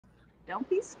Don't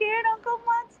be scared, Uncle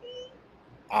Monty.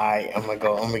 All right, I'm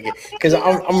gonna get because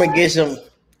I'm gonna get some.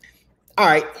 All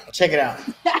right, check it out.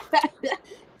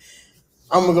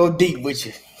 I'm gonna go deep with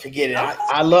you. Forget it.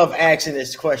 I love asking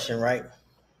this question, right?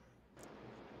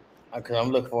 Because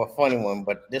I'm looking for a funny one,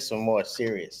 but this one more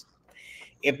serious.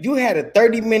 If you had a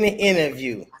 30-minute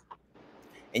interview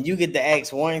and you get to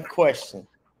ask one question,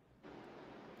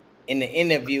 and the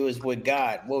interview is with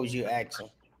God, what would you ask him?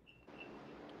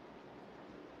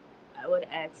 I would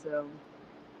ask him,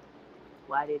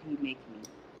 why did he make me?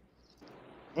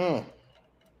 Mm,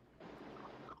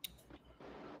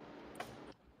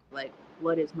 Like,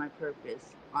 what is my purpose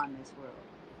on this world?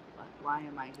 Why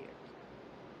am I here?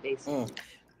 Basically. mm.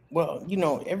 Well,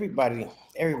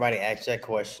 everybody asks that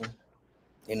question.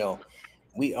 You know,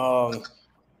 we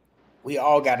we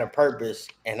all got a purpose,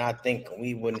 and I think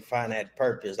we wouldn't find that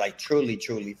purpose, like truly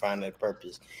find that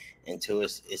purpose, until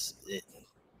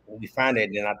when we find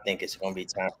it. Then I think it's gonna be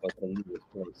time for us to leave this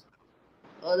place.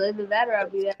 Well, either that or I'll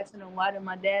be asking him, why did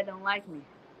my dad don't like me?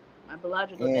 My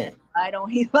biological dad. Mm. Why don't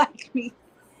he like me?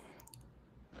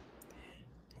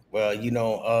 Well,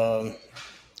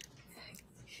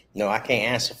 no, I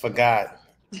can't answer for God,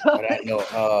 but I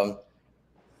know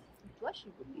Bless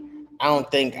you, Bookie. I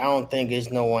don't think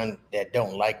there's no one that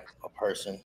don't like a person.